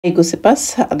Hey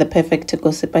gossipers, the perfect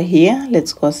gossiper here.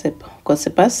 Let's gossip.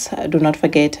 Gossipers, do not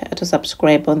forget to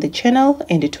subscribe on the channel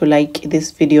and to like this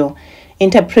video.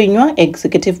 Entrepreneur,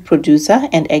 executive producer,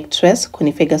 and actress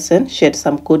Connie Ferguson shared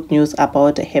some good news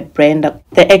about her brand.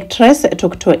 The actress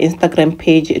took to her Instagram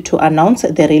page to announce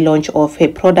the relaunch of her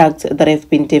products that have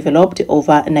been developed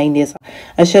over 9 years.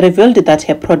 She revealed that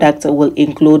her products will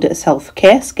include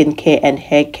self-care, skincare, and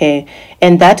hair care,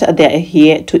 and that they are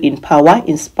here to empower,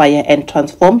 inspire, and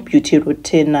transform beauty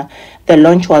routine. The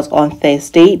launch was on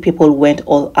Thursday. People went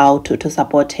all out to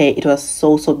support her. It was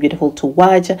so beautiful to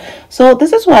watch. So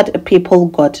this is what people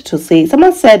got to say.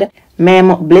 Someone said,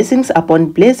 "Ma'am, blessings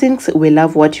upon blessings. We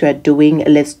love what you are doing.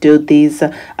 Let's do this."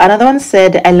 Another one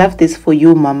said, "I love this for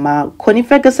you, Mama." Connie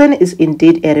Ferguson is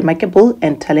indeed a remarkable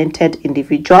and talented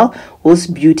individual whose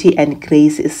beauty and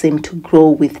grace seem to grow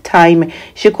with time.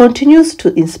 She continues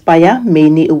to inspire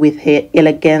many with her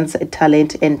elegance,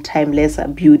 talent, and timeless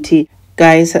beauty.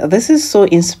 Guys, this is so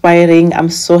inspiring. I'm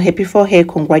so happy for her.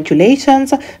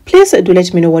 Congratulations. Please do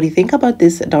let me know what you think about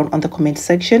this down on the comment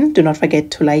section. Do not forget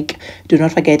to like, do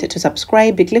not forget to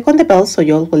subscribe, click on the bell so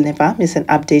you all will never miss an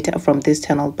update from this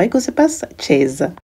channel. Bye gossipers. Cheers.